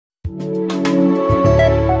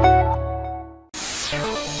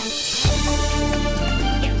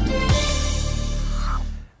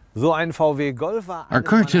Our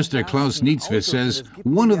car tester Klaus Nietsvit says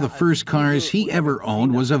one of the first cars he ever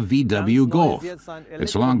owned was a VW Golf.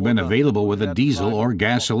 It's long been available with a diesel or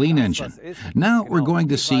gasoline engine. Now we're going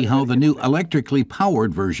to see how the new electrically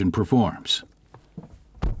powered version performs.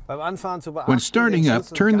 When starting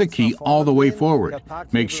up, turn the key all the way forward.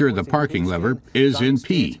 Make sure the parking lever is in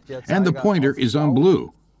P and the pointer is on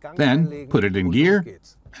blue. Then put it in gear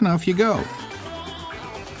and off you go.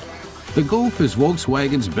 The Golf is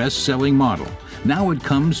Volkswagen's best-selling model. Now it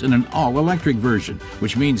comes in an all-electric version,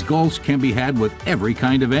 which means Golfs can be had with every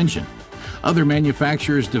kind of engine. Other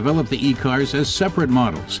manufacturers develop the e-cars as separate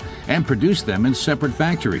models and produce them in separate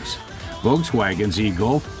factories. Volkswagen's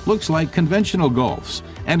e-Golf looks like conventional Golfs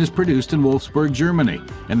and is produced in Wolfsburg, Germany,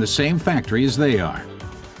 in the same factory as they are.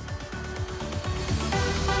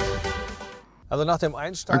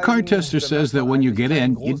 Our car tester says that when you get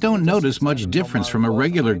in, you don't notice much difference from a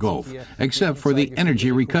regular Golf, except for the energy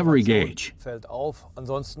recovery gauge.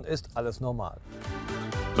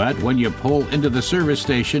 But when you pull into the service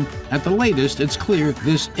station, at the latest, it's clear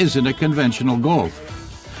this isn't a conventional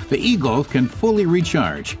Golf. The e-Golf can fully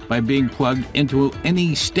recharge by being plugged into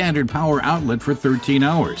any standard power outlet for 13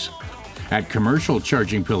 hours. At commercial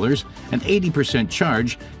charging pillars, an 80%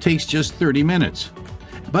 charge takes just 30 minutes.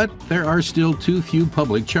 But there are still too few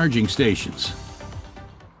public charging stations.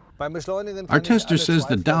 Our tester says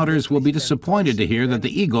the doubters will be disappointed to hear that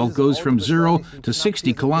the e-Golf goes from 0 to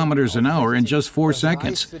 60 kilometers an hour in just 4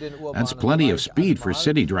 seconds. That's plenty of speed for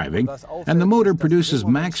city driving, and the motor produces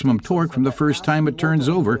maximum torque from the first time it turns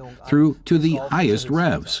over through to the highest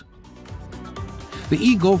revs. The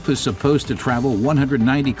e-Golf is supposed to travel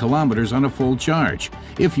 190 kilometers on a full charge,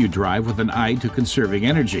 if you drive with an eye to conserving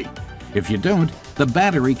energy. If you don't, the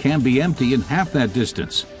battery can be empty in half that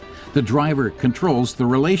distance. The driver controls the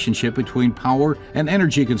relationship between power and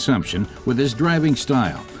energy consumption with his driving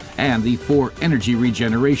style and the 4 energy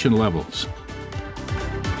regeneration levels.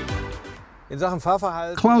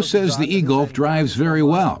 Klaus says the e-Golf drives very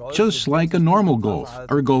well, just like a normal Golf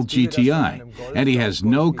or Golf GTI, and he has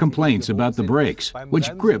no complaints about the brakes,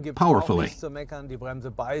 which grip powerfully.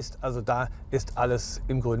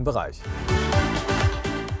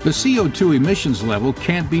 The CO2 emissions level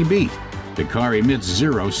can't be beat. The car emits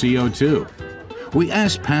 0 CO2. We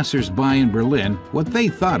asked passers-by in Berlin what they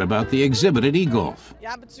thought about the exhibited e-Golf.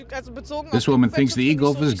 This woman thinks the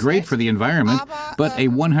e-Golf is great for the environment, but a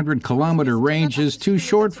 100-kilometer range is too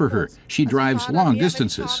short for her. She drives long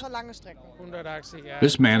distances.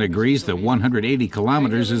 This man agrees that 180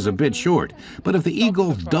 kilometers is a bit short, but if the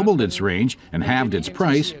e-Golf doubled its range and halved its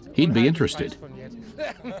price, he'd be interested.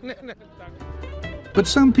 But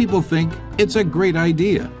some people think it's a great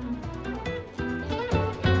idea.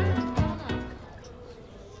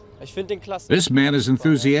 This man is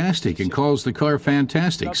enthusiastic and calls the car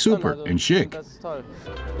fantastic, super, and chic.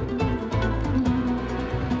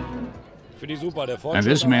 And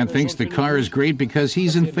this man thinks the car is great because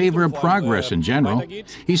he's in favor of progress in general.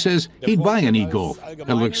 He says he'd buy an e-Golf.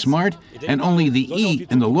 It looks smart, and only the E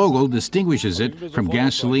in the logo distinguishes it from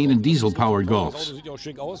gasoline and diesel-powered Golfs.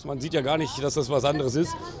 Man sieht ja gar nicht, dass das was anderes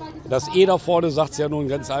ist. Das E da vorne sagt ja nun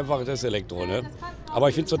ganz einfach, das ist Elektro, ne? Aber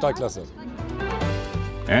ich finde es total klasse.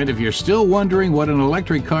 And if you're still wondering what an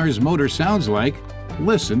electric car's motor sounds like,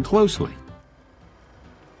 listen closely.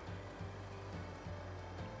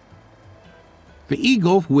 The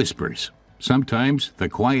e-Golf whispers. Sometimes the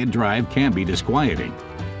quiet drive can be disquieting.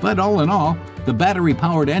 But all in all, the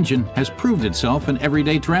battery-powered engine has proved itself in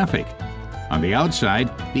everyday traffic. On the outside,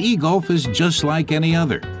 the e-Golf is just like any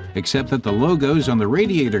other, except that the logos on the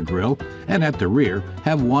radiator grille and at the rear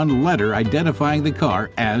have one letter identifying the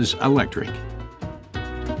car as electric.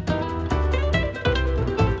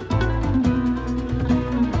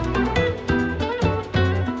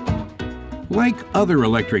 Like other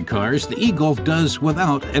electric cars, the e-Golf does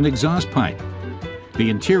without an exhaust pipe. The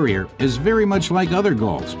interior is very much like other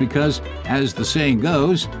Golfs because, as the saying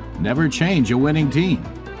goes, never change a winning team.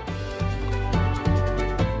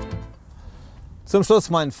 Klaus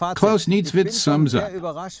Nietsvit sums up.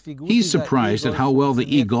 He's surprised at how well the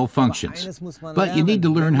e-Golf functions. But you need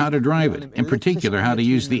to learn how to drive it, in particular how to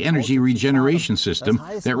use the energy regeneration system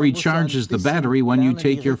that recharges the battery when you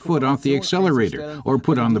take your foot off the accelerator or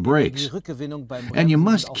put on the brakes. And you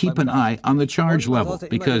must keep an eye on the charge level,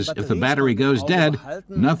 because if the battery goes dead,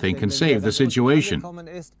 nothing can save the situation.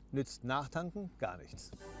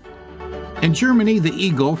 In Germany, the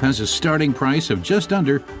e-Golf has a starting price of just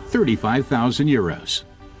under 35,000 euros.